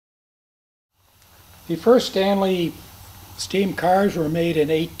The first Stanley steam cars were made in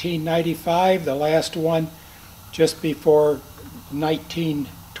 1895, the last one just before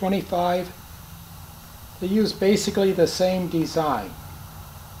 1925. They use basically the same design.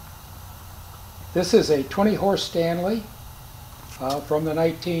 This is a 20-horse Stanley from the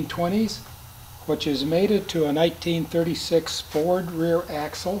 1920s, which is mated to a 1936 Ford rear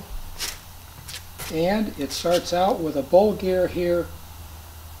axle. And it starts out with a bull gear here,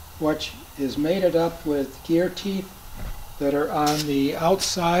 which is mated up with gear teeth that are on the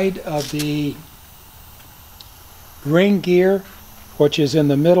outside of the ring gear, which is in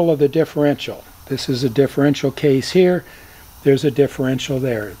the middle of the differential. This is a differential case here. There's a differential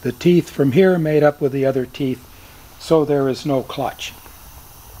there. The teeth from here are made up with the other teeth, so there is no clutch.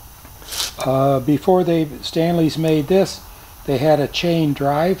 Before Stanley's made this, they had a chain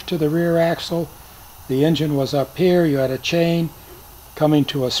drive to the rear axle. The engine was up here. You had a chain coming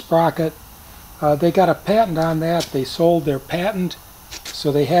to a sprocket. They got a patent on that. They sold their patent,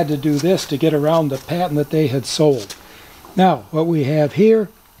 so they had to do this to get around the patent that they had sold. Now, what we have here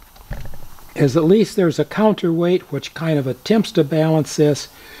is at least there's a counterweight which kind of attempts to balance this.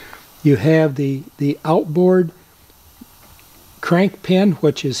 You have the outboard crank pin,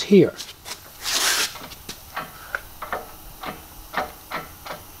 which is here.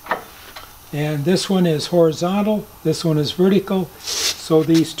 And this one is horizontal, this one is vertical. So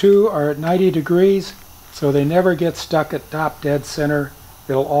these two are at 90 degrees, so they never get stuck at top dead center.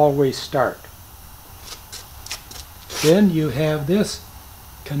 It'll always start. Then you have this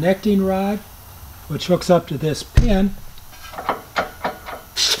connecting rod, which hooks up to this pin.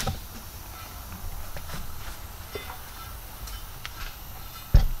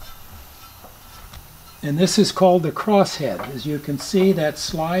 And this is called the crosshead. As you can see, that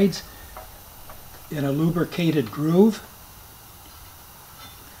slides in a lubricated groove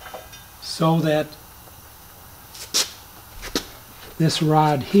so that this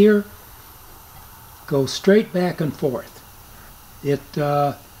rod here goes straight back and forth. The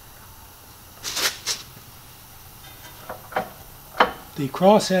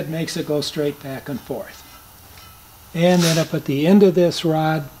crosshead makes it go straight back and forth. And then up at the end of this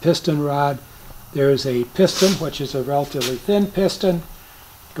rod, piston rod, there's a piston, which is a relatively thin piston.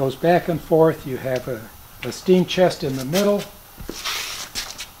 Goes back and forth. You have a steam chest in the middle,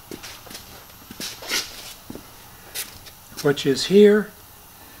 which is here,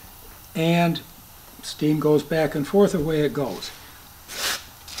 and steam goes back and forth, away it goes.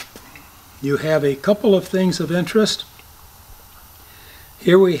 You have a couple of things of interest.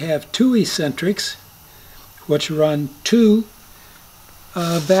 Here we have two eccentrics, which run two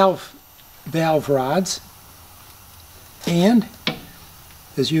valve rods, and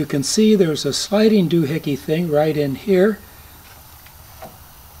as you can see, there's a sliding doohickey thing right in here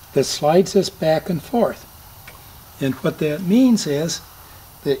that slides this back and forth. And what that means is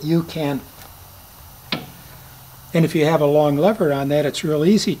that you can, and if you have a long lever on that, it's real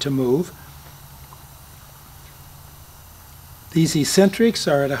easy to move. These eccentrics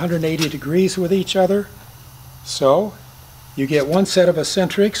are at 180 degrees with each other, so you get one set of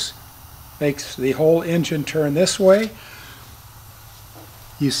eccentrics, makes the whole engine turn this way.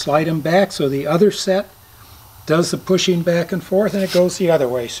 You slide them back so the other set does the pushing back and forth, and it goes the other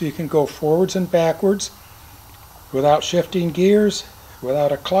way. So you can go forwards and backwards without shifting gears,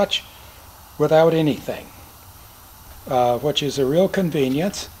 without a clutch, without anything, which is a real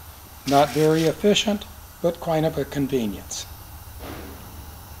convenience. Not very efficient, but quite of a convenience.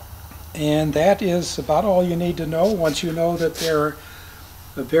 And that is about all you need to know. Once you know that there are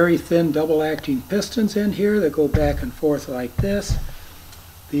very thin double-acting pistons in here that go back and forth like this.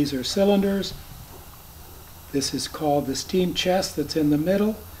 These are cylinders. This is called the steam chest that's in the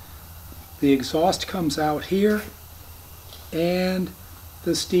middle. The exhaust comes out here, and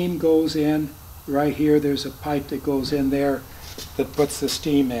the steam goes in right here. There's a pipe that goes in there that puts the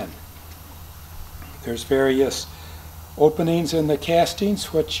steam in. There's various openings in the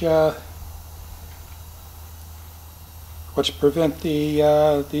castings which prevent the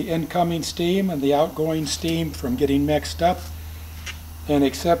incoming steam and the outgoing steam from getting mixed up. And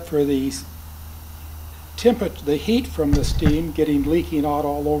except for the heat from the steam leaking out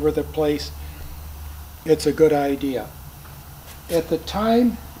all over the place, it's a good idea. At the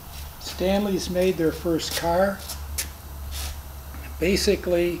time Stanley's made their first car,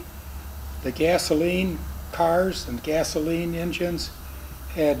 basically the gasoline cars and gasoline engines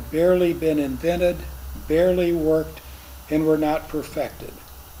had barely been invented, barely worked, and were not perfected.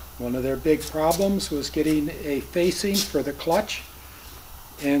 One of their big problems was getting a facing for the clutch,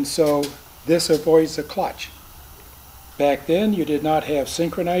 and so this avoids the clutch. Back then you did not have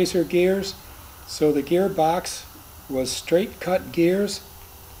synchronizer gears, So the gearbox was straight cut gears,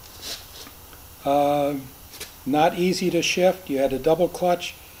 not easy to shift. You had a double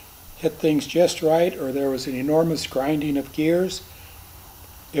clutch, hit things just right, or there was an enormous grinding of gears.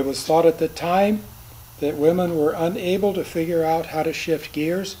 It was thought at the time that women were unable to figure out how to shift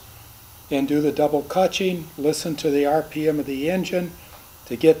gears and do the double clutching, listen to the RPM of the engine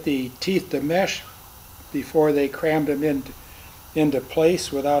to get the teeth to mesh before they crammed them into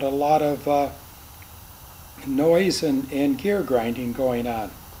place without a lot of noise and gear grinding going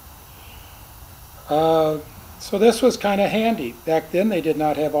on. So this was kind of handy. Back then they did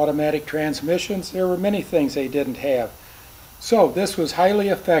not have automatic transmissions. There were many things they didn't have. So this was highly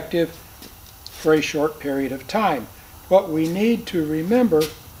effective for a short period of time. What we need to remember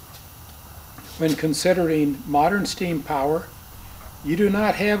when considering modern steam power, you do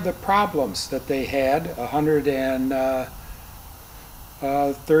not have the problems that they had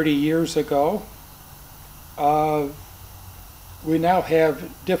 130 years ago. We now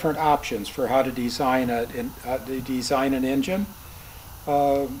have different options for how to design an engine.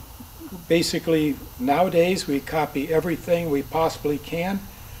 Basically, nowadays we copy everything we possibly can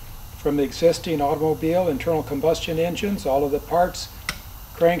from the existing automobile internal combustion engines, all of the parts,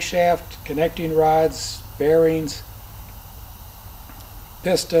 crankshaft, connecting rods, bearings,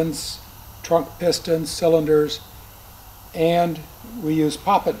 pistons, trunk pistons, cylinders, and we use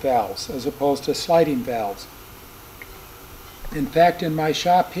poppet valves as opposed to sliding valves. In fact, in my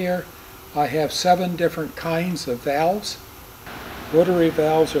shop here, I have 7 different kinds of valves. Rotary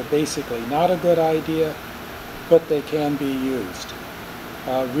valves are basically not a good idea, but they can be used.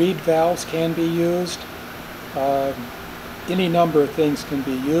 Reed valves can be used. Any number of things can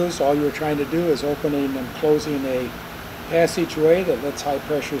be used. All you're trying to do is opening and closing a passageway that lets high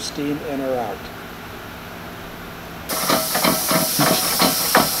pressure steam in or out.